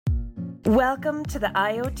Welcome to the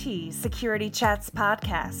IoT Security Chats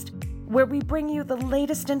podcast, where we bring you the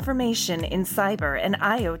latest information in cyber and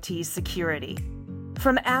IoT security.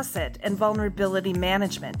 From asset and vulnerability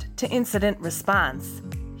management to incident response,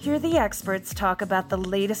 hear the experts talk about the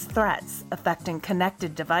latest threats affecting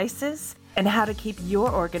connected devices and how to keep your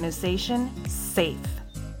organization safe.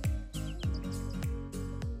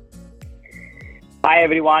 Hi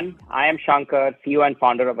everyone, I am Shankar, CEO and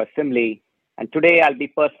founder of Assembly, and today I'll be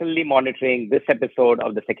personally monitoring this episode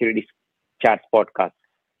of the Security Chats podcast.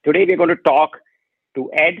 Today we're going to talk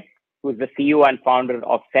to Ed, who is the CEO and founder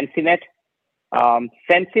of Sensinet.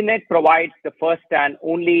 Sensinet provides the first and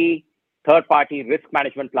only third-party risk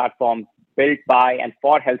management platform built by and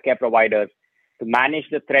for healthcare providers to manage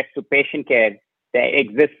the threats to patient care that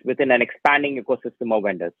exists within an expanding ecosystem of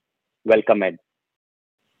vendors. Welcome, Ed.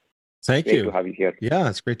 Thank you. Great to have you here. Yeah,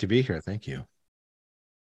 it's great to be here. Thank you.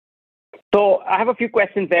 So I have a few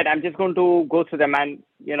questions there. I'm just going to go through them. And,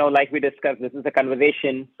 like we discussed, this is a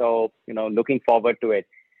conversation. So, looking forward to it.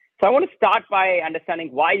 So I want to start by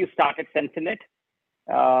understanding why you started Sensinet.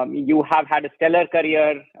 You have had a stellar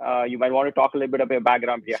career. You might want to talk a little bit about your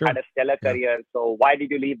background. You had a stellar career. So why did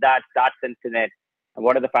you leave that, start Sensinet? And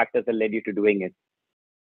what are the factors that led you to doing it?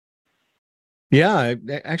 Yeah, I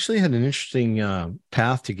actually had an interesting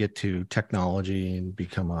path to get to technology and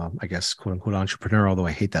become a, I guess, quote unquote entrepreneur, although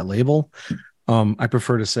I hate that label. I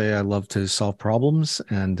prefer to say I love to solve problems,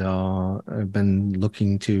 and I've been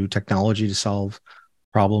looking to technology to solve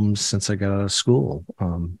problems since I got out of school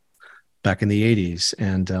back in the 80s.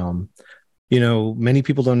 And, many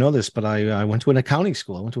people don't know this, but I went to an accounting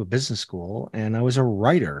school. I went to a business school, and I was a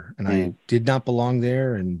writer, and I did not belong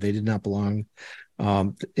there, and they did not belong.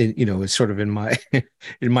 It's sort of in my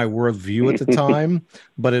in my worldview at the time,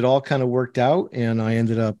 but it all kind of worked out, and I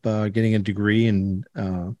ended up getting a degree in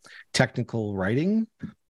technical writing,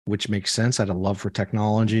 which makes sense. I had a love for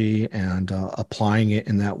technology, and applying it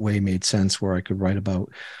in that way made sense, where I could write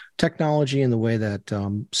about technology in the way that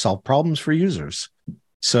solved problems for users.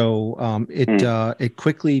 So it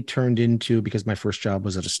quickly turned into, because my first job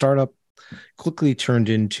was at a startup, quickly turned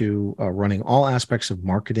into running all aspects of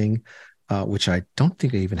marketing, which I don't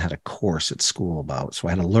think I even had a course at school about. So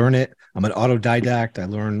I had to learn it. I'm an autodidact. I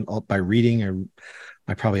learn by reading.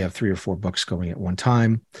 I probably have 3 or 4 books going at one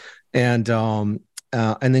time. And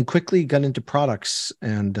then quickly got into products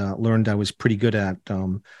and learned I was pretty good at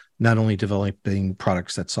not only developing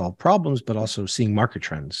products that solve problems, but also seeing market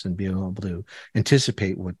trends and being able to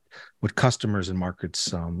anticipate what customers and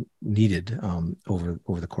markets needed over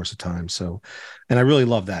the course of time. So, and I really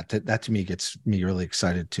love that. That to me gets me really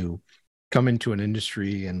excited to come into an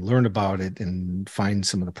industry and learn about it and find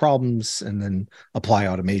some of the problems and then apply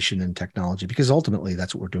automation and technology, because ultimately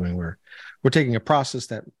that's what we're doing. We're taking a process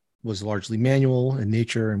that was largely manual in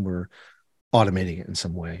nature, and we're automating it in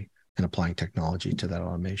some way and applying technology to that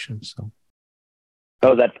automation.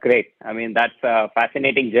 Oh, that's great. I mean, that's a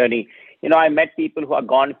fascinating journey. I met people who have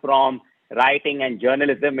gone from writing and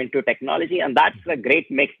journalism into technology, and that's a great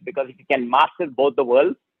mix, because if you can master both the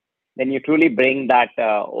worlds, then you truly bring that,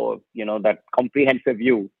 that comprehensive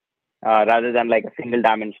view rather than like a single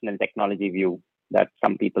dimensional technology view that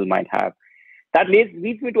some people might have. That leads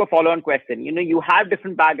me to a follow-on question. You have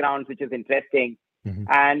different backgrounds, which is interesting. Mm-hmm.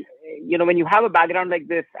 And, when you have a background like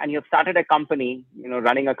this and you've started a company,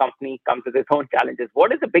 running a company comes with its own challenges.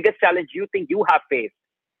 What is the biggest challenge you think you have faced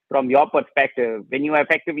from your perspective when you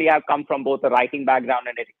effectively have come from both a writing background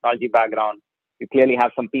and a technology background? You clearly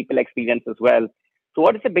have some people experience as well. So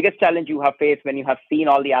what is the biggest challenge you have faced when you have seen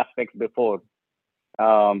all the aspects before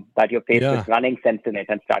that you're faced with running Sensinet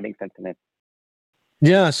and starting Sensinet?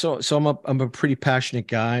 Yeah, so I'm a pretty passionate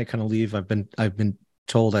guy. I kind of leave. I've been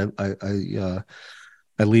told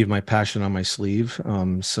I leave my passion on my sleeve.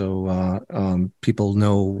 So people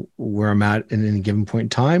know where I'm at any given point in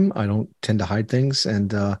time. I don't tend to hide things,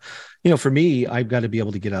 and for me, I've got to be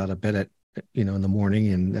able to get out of bed in the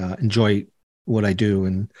morning and enjoy what I do,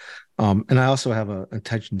 and I also have an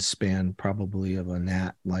attention span probably of a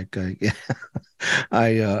gnat. Like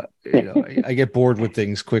I get bored with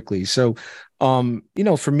things quickly. So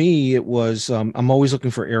for me, it was I'm always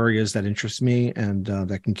looking for areas that interest me and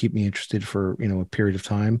that can keep me interested for a period of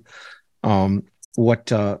time.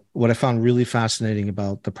 What I found really fascinating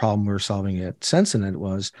about the problem we were solving at Sensinet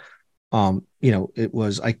was, it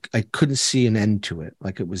was I couldn't see an end to it.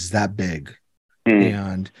 Like, it was that big.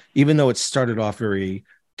 And even though it started off very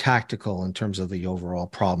tactical in terms of the overall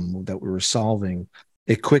problem that we were solving,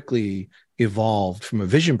 it quickly evolved from a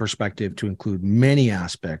vision perspective to include many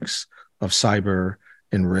aspects of cyber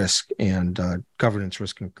and risk and governance,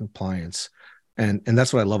 risk and compliance. And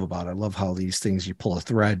that's what I love about it. I love how these things, you pull a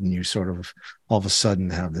thread and you sort of all of a sudden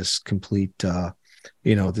have this complete,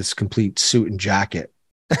 this complete suit and jacket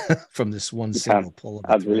from this one single pull of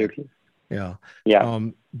a absolutely. thread. Yeah.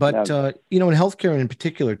 But in healthcare in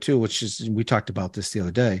particular too, which is, we talked about this the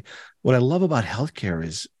other day, what I love about healthcare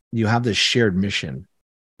is you have this shared mission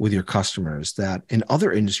with your customers that in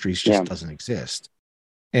other industries just doesn't exist.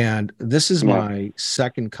 And this is my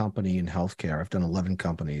second company in healthcare. I've done 11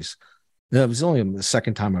 companies. It was only the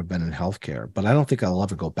second time I've been in healthcare, but I don't think I'll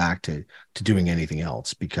ever go back to doing anything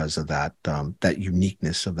else because of that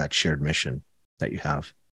uniqueness of that shared mission that you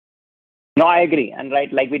have. No, I agree. And right,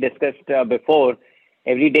 like we discussed before,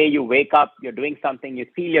 every day you wake up, you're doing something, you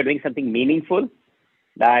feel you're doing something meaningful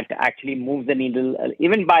that actually moves the needle,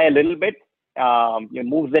 even by a little bit,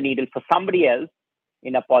 moves the needle for somebody else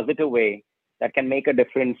in a positive way that can make a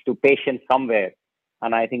difference to patients somewhere.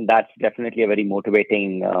 And I think that's definitely a very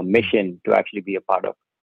motivating mission to actually be a part of.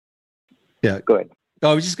 Yeah. Go ahead.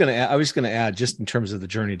 I was just going to add, just in terms of the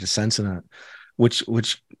journey to Sensinet,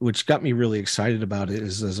 which got me really excited about it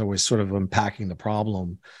is as I was sort of unpacking the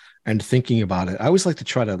problem and thinking about it. I always like to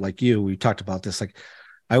try to, like we talked about this, like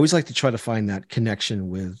I always like to try to find that connection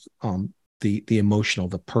with the emotional,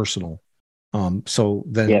 the personal. So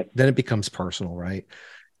then it becomes personal, right?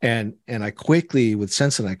 And I quickly, with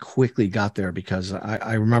Sensinet, I quickly got there because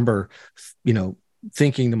I remember,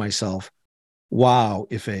 thinking to myself, wow,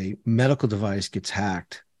 if a medical device gets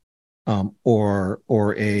hacked, or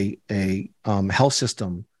a health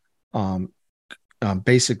system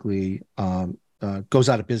basically goes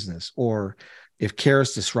out of business, or if care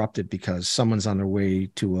is disrupted because someone's on their way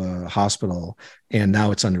to a hospital and now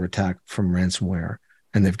it's under attack from ransomware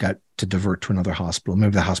and they've got to divert to another hospital,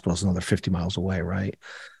 maybe the hospital is another 50 miles away, right?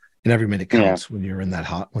 And every minute counts when you're in that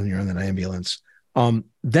ambulance. Then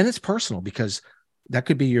it's personal because that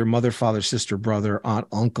could be your mother, father, sister, brother, aunt,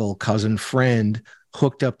 uncle, cousin, friend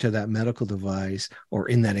hooked up to that medical device or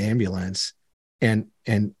in that ambulance, and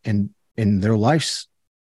their life's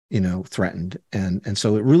threatened, and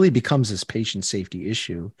so it really becomes this patient safety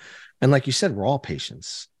issue. And like you said, we're all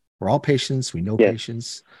patients. We know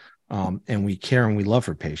patients, and we care and we love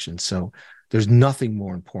our patients. So there's nothing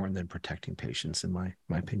more important than protecting patients, in my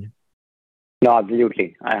opinion. No,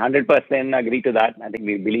 absolutely. I 100% agree to that. I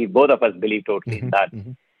think both of us believe totally in that.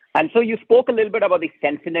 Mm-hmm. And so you spoke a little bit about the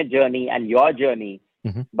Sensinet journey and your journey.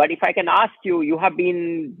 Mm-hmm. But if I can ask you, you have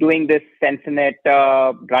been doing this Sensinet,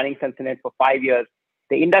 running Sensinet for 5 years.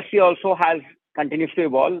 The industry also continues to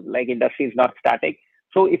evolve, like industry is not static.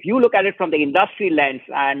 So if you look at it from the industry lens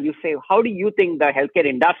and you say, how do you think the healthcare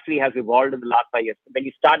industry has evolved in the last 5 years? When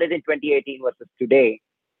you started in 2018 versus today,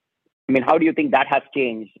 I mean, how do you think that has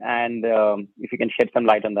changed? And if you can shed some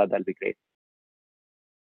light on that, that'll be great.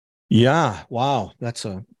 Yeah. Wow.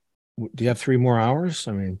 Do you have 3 more hours?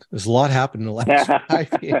 I mean, there's a lot happened in the last 5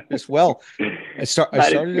 years. Well, I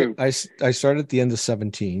started at the end of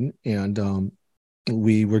 17, and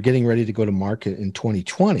we were getting ready to go to market in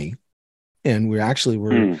 2020. And we actually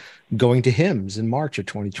were going to HIMSS in March of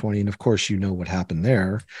 2020. And of course, what happened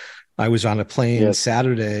there. I was on a plane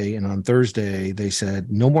Saturday, and on Thursday, they said,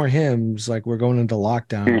 no more HIMSS, like we're going into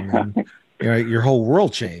lockdown. And, your whole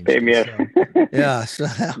world changed.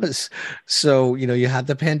 So you had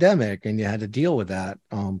the pandemic and you had to deal with that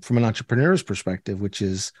from an entrepreneur's perspective, which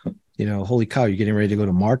is, holy cow, you're getting ready to go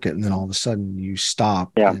to market. And then all of a sudden you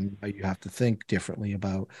stop and you have to think differently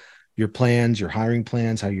about your plans, your hiring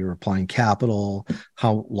plans, how you're applying capital,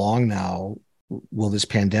 how long now will this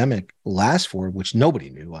pandemic last for, which nobody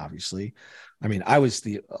knew, obviously. I mean, I was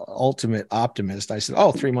the ultimate optimist. I said,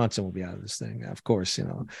 3 months and we'll be out of this thing. Of course, it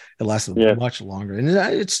lasted much longer. And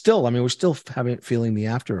it's still, we're still feeling the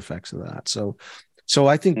after effects of that. So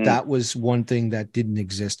I think that was one thing that didn't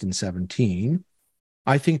exist in 17.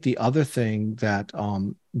 I think the other thing that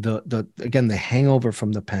the hangover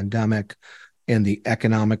from the pandemic and the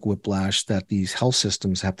economic whiplash that these health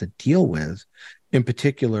systems have to deal with, in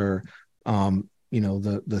particular,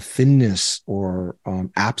 the thinness or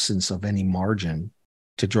absence of any margin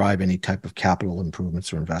to drive any type of capital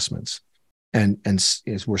improvements or investments. And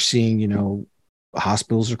as we're seeing,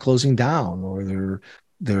 hospitals are closing down, or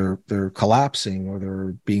they're collapsing, or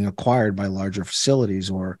they're being acquired by larger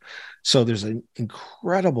facilities, so there's an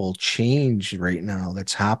incredible change right now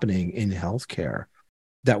that's happening in healthcare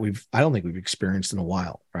that I don't think we've experienced in a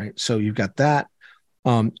while, right? So you've got that.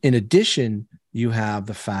 In addition, you have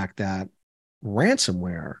the fact that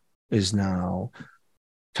ransomware is now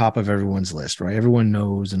top of everyone's list, right? Everyone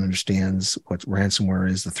knows and understands what ransomware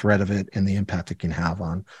is, the threat of it, and the impact it can have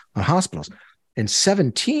on hospitals. In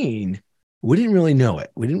 17, we didn't really know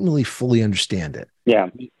it. We didn't really fully understand it. Yeah.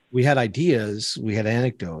 we had ideas, we had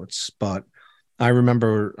anecdotes, but I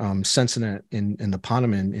remember Sensenet in the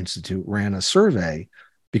Ponemon Institute ran a survey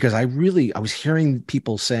because I was hearing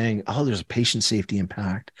people saying, oh, there's a patient safety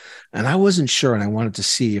impact. And I wasn't sure. And I wanted to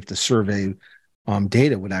see if the survey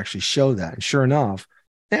data would actually show that. And sure enough,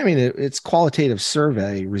 I mean, it's qualitative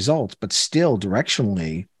survey results, but still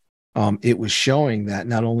directionally, it was showing that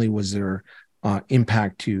not only was there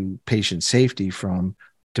impact to patient safety from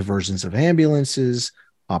diversions of ambulances,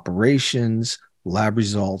 operations, lab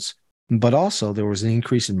results, but also there was an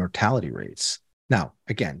increase in mortality rates. Now,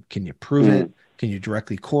 again, can you prove it? Can you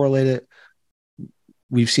directly correlate it?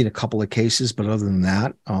 We've seen a couple of cases, but other than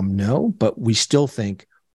that, no. But we still think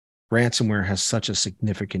ransomware has such a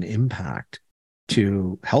significant impact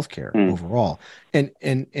to healthcare overall. And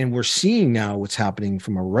we're seeing now what's happening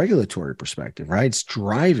from a regulatory perspective, right? It's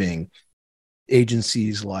driving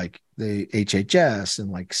agencies like the HHS and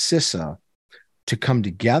like CISA to come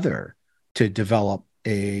together to develop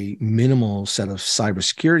a minimal set of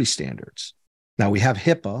cybersecurity standards. Now we have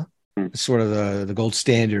HIPAA, sort of the gold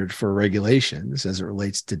standard for regulations as it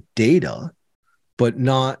relates to data, but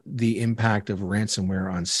not the impact of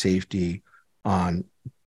ransomware on safety, on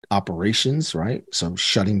operations, right? So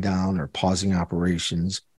shutting down or pausing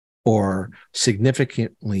operations or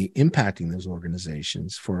significantly impacting those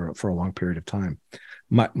organizations for a long period of time.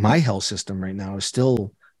 My health system right now is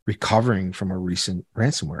still recovering from a recent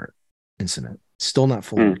ransomware incident, still not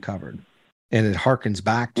fully recovered. And it harkens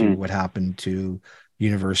back to what happened to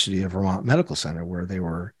University of Vermont Medical Center, where they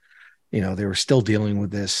were still dealing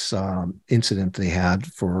with this incident they had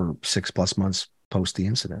for 6+ months post the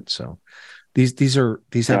incident. So these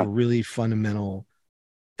have really fundamental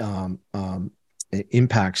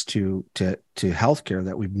impacts to healthcare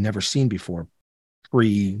that we've never seen before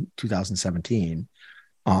pre 2017,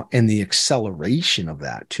 and the acceleration of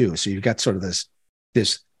that too. So you've got sort of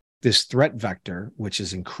this threat vector which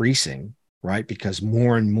is increasing, right? Because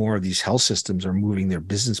more and more of these health systems are moving their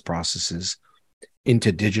business processes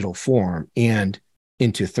into digital form and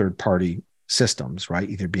into third-party systems, right?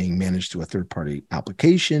 Either being managed through a third-party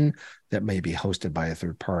application that may be hosted by a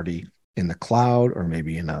third party in the cloud or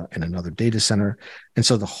maybe in another data center. And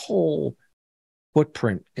so the whole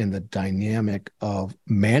footprint in the dynamic of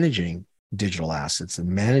managing digital assets and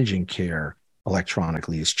managing care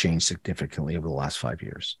electronically has changed significantly over the last 5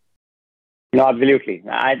 years. No, absolutely.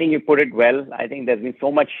 I think you put it well. I think there's been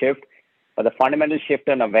so much shift, but the fundamental shift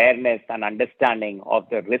in awareness and understanding of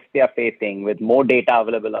the risk they are facing with more data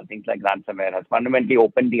available on things like ransomware has fundamentally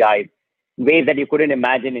opened the eyes in ways that you couldn't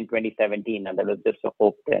imagine in 2017. And there was just a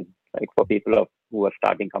hope then, like for people who are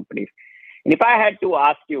starting companies. And if I had to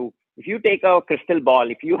ask you, if you take a crystal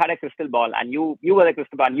ball, if you had a crystal ball and you were a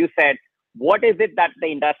crystal ball and you said, what is it that the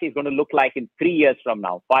industry is going to look like in 3 years from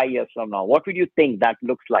now, 5 years from now? What would you think that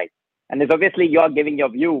looks like? And it's obviously you're giving your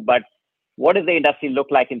view, but what does the industry look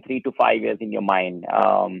like in 3 to 5 years in your mind?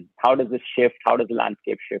 How does this shift? How does the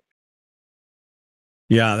landscape shift?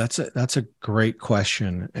 Yeah, that's a great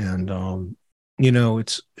question. And,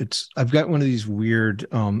 I've got one of these weird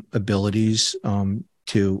abilities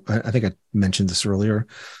to, I think I mentioned this earlier,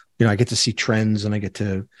 I get to see trends and I get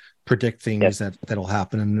to predict things that'll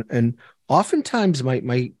happen. And oftentimes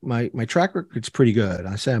my track record's pretty good.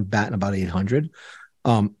 I say I'm batting about 800.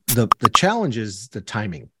 The challenge is the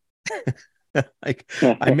timing. Like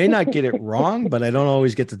I may not get it wrong, but I don't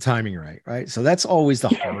always get the timing right? So that's always the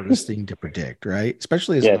hardest thing to predict, right?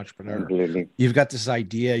 Especially as an entrepreneur. Absolutely. You've got this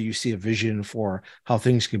idea, you see a vision for how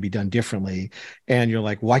things can be done differently. And you're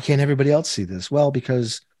like, why can't everybody else see this? Well,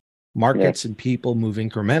 because markets and people move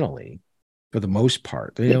incrementally for the most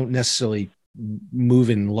part. They don't necessarily move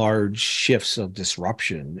in large shifts of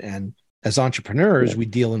disruption. And as entrepreneurs, we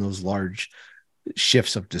deal in those large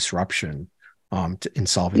shifts of disruption in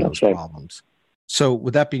solving those problems. So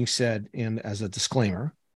with that being said, and as a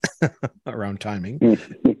disclaimer around timing,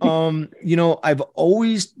 I've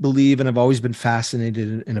always believed and I've always been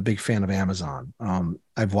fascinated and a big fan of Amazon.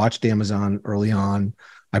 I've watched Amazon early on.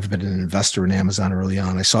 I've been an investor in Amazon early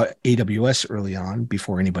on. I saw AWS early on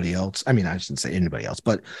before anybody else. I mean, I shouldn't say anybody else,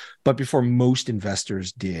 but before most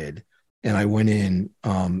investors did. And I went in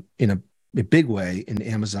a big way in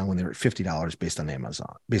Amazon when they were at $50 based on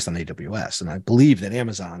AWS. And I believe that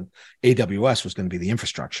AWS was going to be the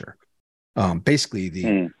infrastructure, basically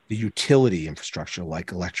the utility infrastructure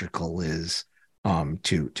like electrical is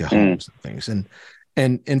to homes and things.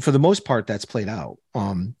 And for the most part, that's played out.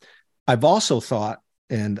 I've also thought,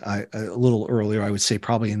 and a little earlier, I would say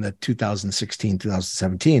probably in the 2016,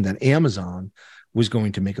 2017, that Amazon was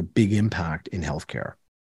going to make a big impact in healthcare.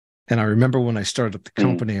 And I remember when I started up the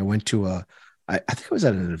company, I I think I was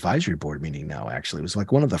at an advisory board meeting now, actually. It was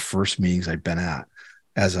like one of the first meetings I'd been at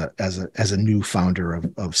as a new founder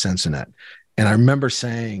of Sensinet. And I remember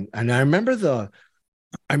saying, and I remember the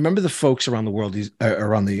folks around the world,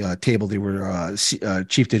 around the table, they were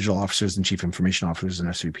chief digital officers and chief information officers and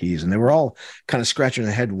SVPs, and they were all kind of scratching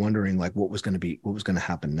their head, wondering like what was going to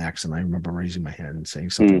happen next. And I remember raising my hand and saying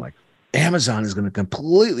something like, "Amazon is going to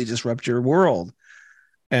completely disrupt your world."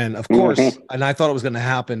 And of course, and I thought it was going to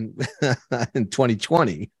happen in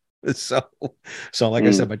 2020. So like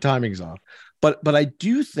I said, my timing's off. But I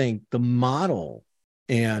do think the model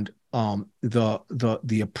and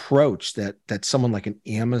the approach that someone like an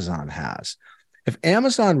Amazon has, if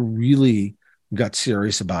Amazon really got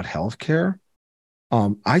serious about healthcare,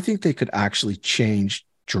 I think they could actually change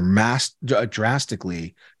dramatically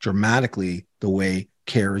the way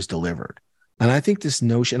care is delivered. And I think this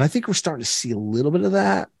notion, I think we're starting to see a little bit of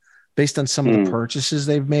that based on some of the purchases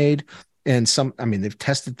they've made. And they've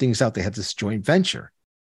tested things out. They had this joint venture,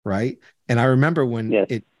 right? And I remember when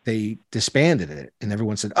they disbanded it and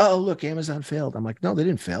everyone said, "Oh, look, Amazon failed." I'm like, no, they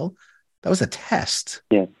didn't fail. That was a test.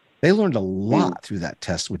 Yeah. They learned a lot through that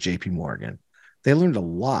test with JP Morgan. They learned a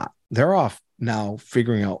lot. They're off now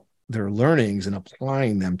figuring out their learnings and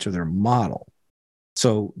applying them to their model.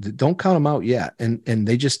 So don't count them out yet. And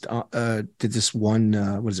they just did this one,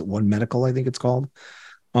 what is it? One Medical, I think it's called,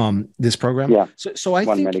 this program. Yeah. So I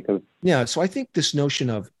think, Medical. Yeah. So I think this notion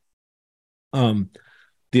of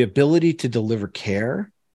the ability to deliver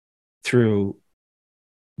care through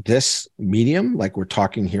this medium, like we're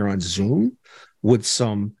talking here on Zoom, with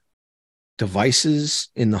some devices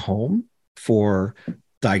in the home for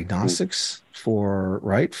diagnostics, for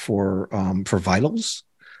vitals.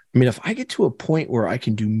 I mean, if I get to a point where I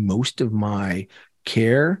can do most of my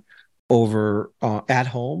care over at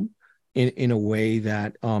home in a way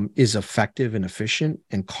that is effective and efficient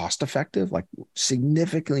and cost effective, like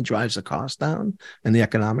significantly drives the cost down and the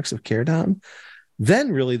economics of care down,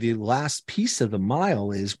 then really the last piece of the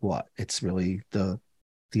mile is what? It's really the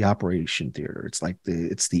operation theater. It's like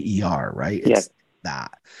it's the ER, right? It's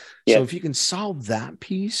that. Yes. So if you can solve that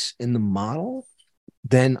piece in the model,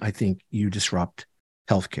 then I think you disrupt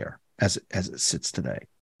healthcare as it sits today.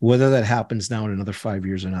 Whether that happens now in another 5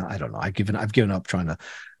 years or not, I don't know. I've given up trying to,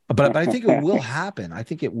 but I think it will happen. I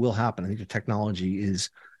think it will happen. I think the technology is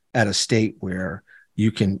at a state where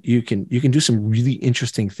you can do some really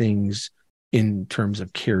interesting things in terms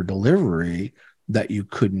of care delivery that you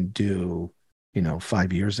couldn't do,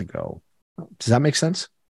 5 years ago. Does that make sense?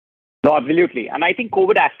 No, absolutely. And I think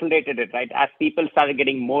COVID accelerated it, right? As people started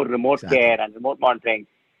getting more remote care and remote monitoring,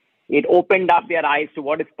 it opened up their eyes to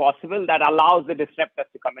what is possible that allows the disruptors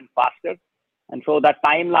to come in faster. And so that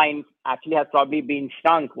timeline actually has probably been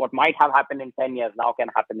shrunk. What might have happened in 10 years now can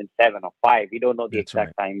happen in 7 or 5. We don't know the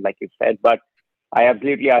exact time, like you said, but I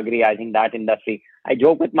absolutely agree. I think that industry, I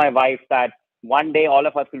joke with my wife that one day all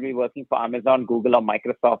of us will be working for Amazon, Google, or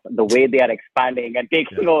Microsoft, the way they are expanding and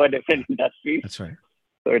taking over different industries. That's right.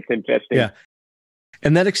 So it's interesting. Yeah.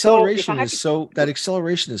 And that acceleration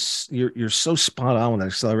you're so spot on with that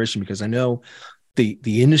acceleration, because I know the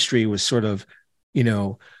industry was sort of,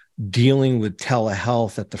 dealing with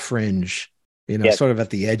telehealth at the fringe, sort of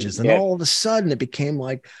at the edges. And all of a sudden it became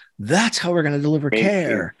like, that's how we're going to deliver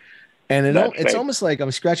care. And it's almost like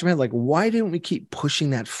I'm scratching my head, like, why didn't we keep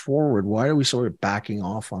pushing that forward? Why are we sort of backing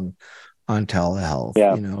off on telehealth?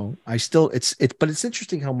 Yeah. But it's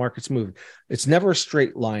interesting how markets move. It's never a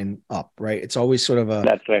straight line up, right? It's always sort of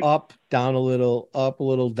up, down a little, up a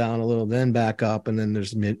little, down a little, then back up. And then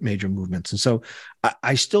there's major movements. And so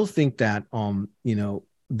I still think that,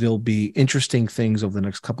 there'll be interesting things over the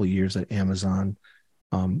next couple of years that Amazon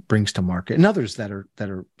brings to market, and others that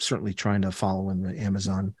are certainly trying to follow in the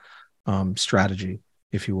Amazon strategy,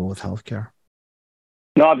 if you will, with healthcare.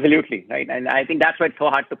 No, absolutely. Right. And I think that's why it's so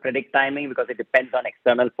hard to predict timing, because it depends on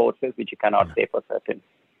external forces, which you cannot say for certain.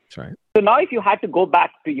 That's right. So now if you had to go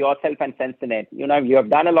back to yourself and Sensinet, you have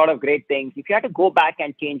done a lot of great things. If you had to go back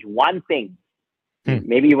and change one thing,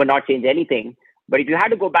 maybe you would not change anything, but if you had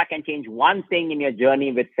to go back and change one thing in your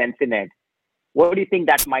journey with Sensinet, what do you think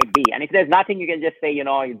that might be? And if there's nothing, you can just say,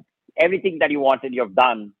 everything that you wanted, you've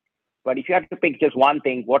done. But if you had to pick just one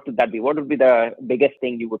thing, what would that be? What would be the biggest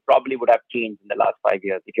thing you would have changed in the last 5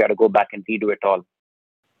 years if you had to go back and redo it all?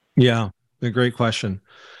 Yeah, a great question.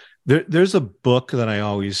 There's a book that I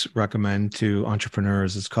always recommend to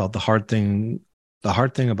entrepreneurs. It's called The Hard Thing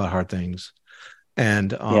About Hard Things.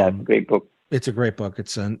 And it's a great book. It's a great book.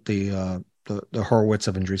 It's the Horowitz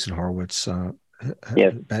of Andreessen Horowitz.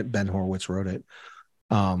 Ben Horowitz wrote it.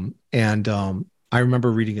 I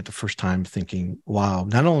remember reading it the first time thinking, wow,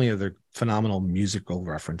 not only are there phenomenal musical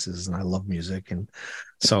references, and I love music, and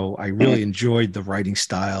so I really enjoyed the writing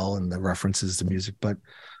style and the references to music. But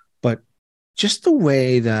just the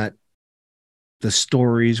way that the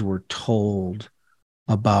stories were told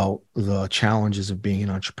about the challenges of being an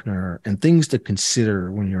entrepreneur and things to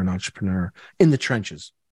consider when you're an entrepreneur in the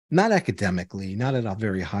trenches, not academically, not at a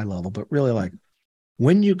very high level, but really like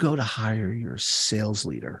when you go to hire your sales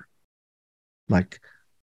leader, like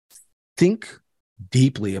think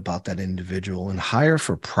deeply about that individual and hire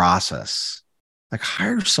for process. Like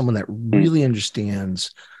hire someone that really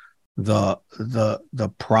understands the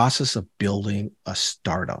process of building a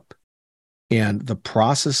startup and the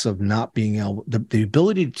process of not being able, the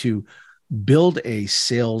ability to build a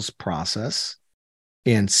sales process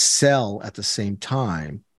and sell at the same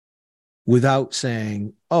time without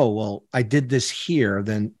saying, oh, well, I did this here,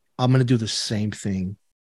 then I'm going to do the same thing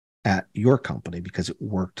at your company because it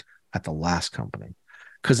worked at the last company.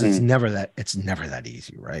 Because it's never that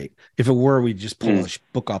easy, right? If it were, we'd just pull a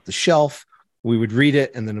book off the shelf, we would read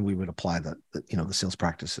it, and then we would apply the sales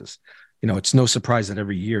practices. It's no surprise that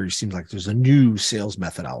every year it seems like there's a new sales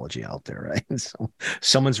methodology out there, right? And so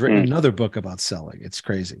someone's written another book about selling. It's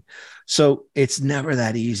crazy. So it's never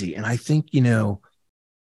that easy. And I think,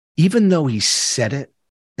 even though he said it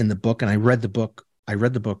in the book, and I read the book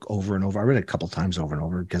over and over. I read it a couple of times over and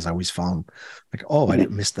over because I always found like, oh, I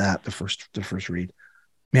didn't miss that the first read.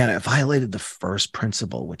 Man, it violated the first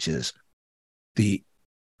principle, which is the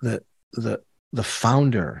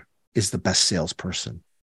founder is the best salesperson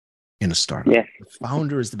in a startup. Yeah. The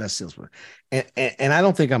founder is the best salesperson. And I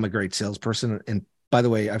don't think I'm a great salesperson. And by the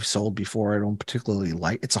way, I've sold before. I don't particularly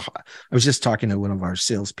like I was just talking to one of our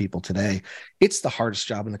salespeople today. It's the hardest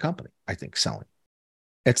job in the company, I think, selling.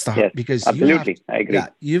 It's the hard because absolutely. I agree. Yeah,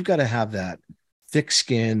 you've got to have that thick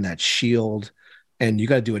skin, that shield, and you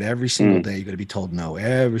got to do it every single day. You got to be told no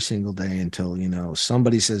every single day until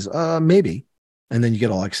somebody says maybe, and then you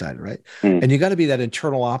get all excited, right? And you got to be that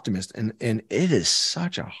internal optimist, and it is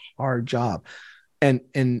such a hard job, and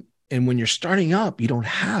when you're starting up, you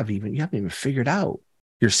haven't even figured out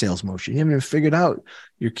your sales motion. You haven't even figured out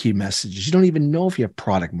your key messages. You don't even know if you have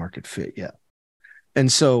product market fit yet,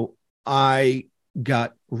 and so I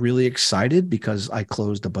got really excited because I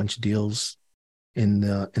closed a bunch of deals in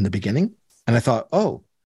the beginning. And I thought, oh,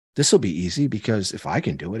 this will be easy because if I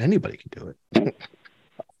can do it, anybody can do it.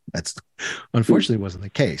 That's unfortunately wasn't the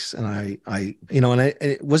case. And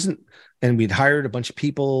it wasn't, and we'd hired a bunch of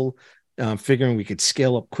people figuring we could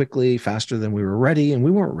scale up quickly, faster than we were ready. And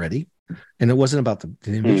we weren't ready. And it wasn't about the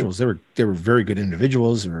individuals. They were very good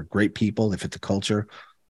individuals. They were great people. They fit the culture.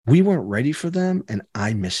 We weren't ready for them. And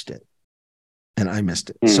I missed it.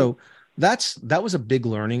 So that was a big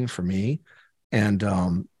learning for me. And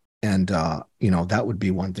that would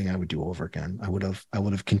be one thing I would do over again. I would have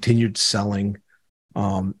continued selling,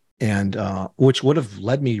 which would have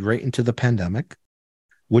led me right into the pandemic,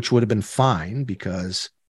 which would have been fine because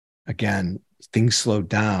again, things slowed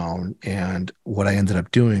down. And what I ended up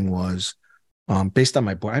doing was, based on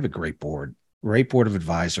my board, I have a great board of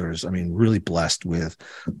advisors. I mean, really blessed with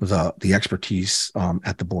the expertise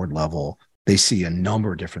at the board level. They see a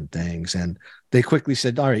number of different things, and they quickly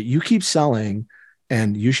said, all right, you keep selling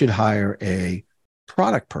and you should hire a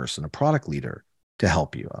product person, a product leader to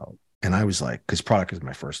help you out. And I was like, because product is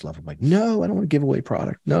my first level. I'm like, no, I don't want to give away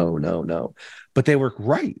product. No. But they were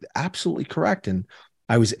right, absolutely correct. And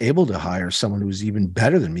I was able to hire someone who was even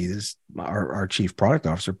better than me. This our chief product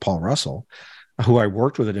officer, Paul Russell, who I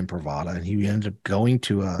worked with at Imprivata, and he ended up going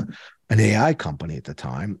to an AI company at the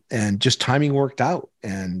time, and just timing worked out.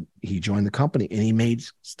 And he joined the company, and he made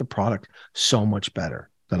the product so much better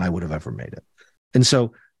than I would have ever made it. And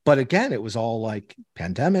so, but again, it was all like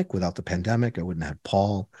pandemic. Without the pandemic, I wouldn't have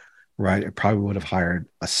Paul, right? I probably would have hired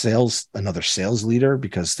another sales leader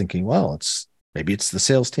because thinking, well, maybe it's the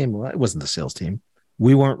sales team. Well, it wasn't the sales team.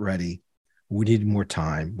 We weren't ready. We needed more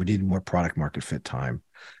time. We needed more product market fit time.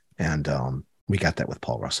 And we got that with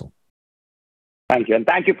Paul Russell. Thank you. And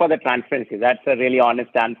thank you for the transparency. That's a really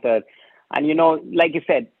honest answer. And, like you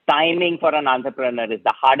said, timing for an entrepreneur is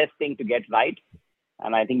the hardest thing to get right.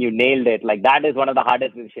 And I think you nailed it. Like that is one of the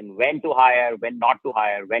hardest decisions: when to hire, when not to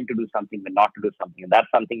hire, when to do something, when not to do something. And that's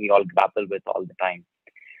something we all grapple with all the time.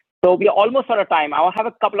 So we are almost out of time. I'll have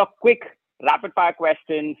a couple of quick rapid fire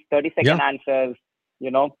questions, 30-second answers,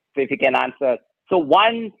 so if you can answer. So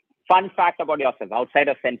one fun fact about yourself outside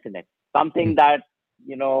of Sensinet, something that,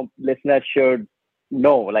 listeners should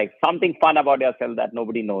know, like something fun about yourself that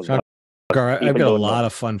nobody knows. Gar, I've got a lot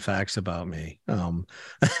of fun facts about me. I'm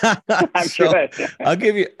sure. I'll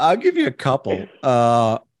give you a couple.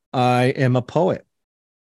 I am a poet,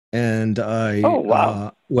 and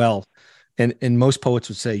and most poets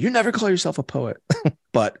would say, you never call yourself a poet.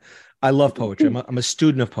 But I love poetry. I'm a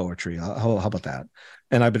student of poetry. How about that?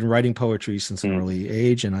 And I've been writing poetry since an early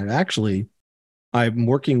age. And I'm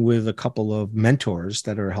working with a couple of mentors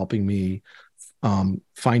that are helping me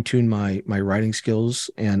fine tune my writing skills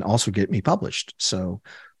and also get me published. So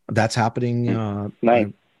that's happening. Nice.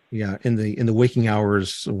 In the waking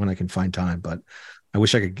hours when I can find time. But I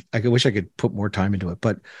wish I could put more time into it.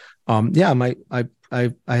 But I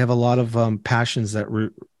have a lot of passions that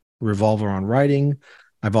revolve around writing.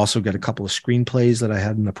 I've also got a couple of screenplays that I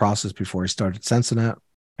had in the process before I started Sensinet.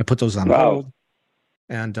 I put those on hold.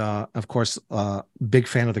 And of course, big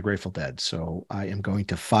fan of the Grateful Dead. So I am going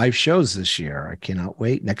to 5 shows this year. I cannot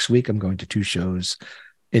wait. Next week, I'm going to 2 shows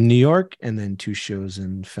in New York and then 2 shows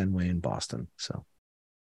in Fenway in Boston. So.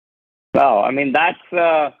 Wow. I mean, that's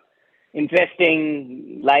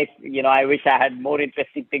interesting life. I wish I had more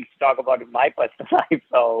interesting things to talk about in my personal life.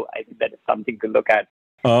 So I think that is something to look at.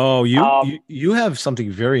 Oh, you have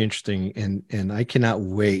something very interesting, and I cannot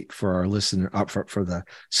wait for our listener for the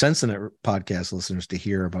Sensinet podcast listeners to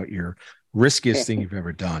hear about your riskiest thing you've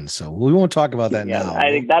ever done. So we won't talk about that now.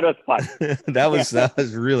 I think that was fun. that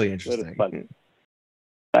was really interesting. That was fun.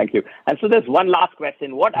 Thank you. And so there's one last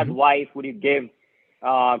question. What advice would you give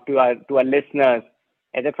to our listeners,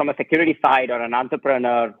 either from a security side or an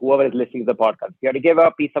entrepreneur, whoever is listening to the podcast? If you had to give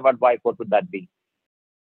a piece of advice, what would that be?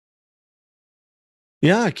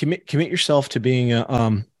 Yeah, commit yourself to being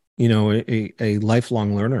a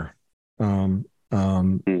lifelong learner.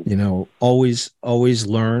 Always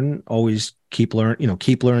learn, always keep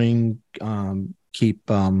learning,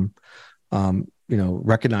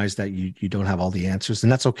 recognize that you don't have all the answers,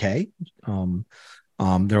 and that's okay. There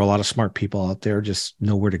are a lot of smart people out there, just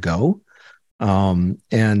know where to go. For me,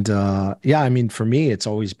 it's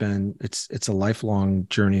always been, it's a lifelong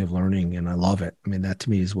journey of learning, and I love it. I mean, that to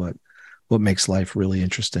me is what makes life really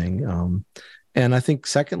interesting. And I think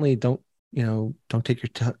secondly, don't take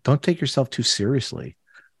yourself too seriously.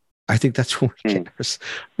 I think that's when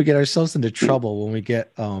we get ourselves into trouble, when we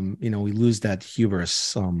get, we lose that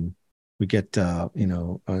hubris. We get,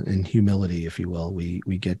 in humility, if you will,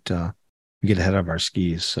 we get ahead of our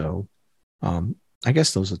skis. So, I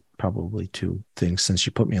guess those are probably 2 things, since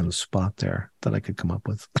you put me on the spot there, that I could come up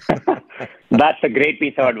with. That's a great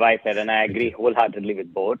piece of advice, Ed, and I agree wholeheartedly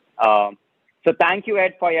with both. So thank you,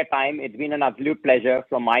 Ed, for your time. It's been an absolute pleasure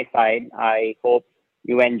from my side. I hope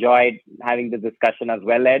you enjoyed having this discussion as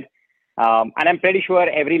well, Ed. And I'm pretty sure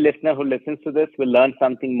every listener who listens to this will learn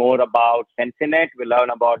something more about Sensinet, will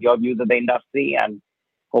learn about your views of the industry, and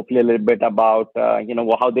hopefully a little bit about,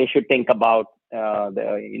 how they should think about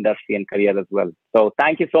the industry and career as well. So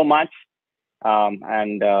thank you so much.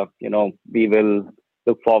 We will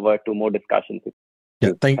look forward to more discussions.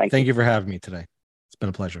 Yeah, thank you for having me today. It's been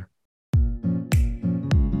a pleasure.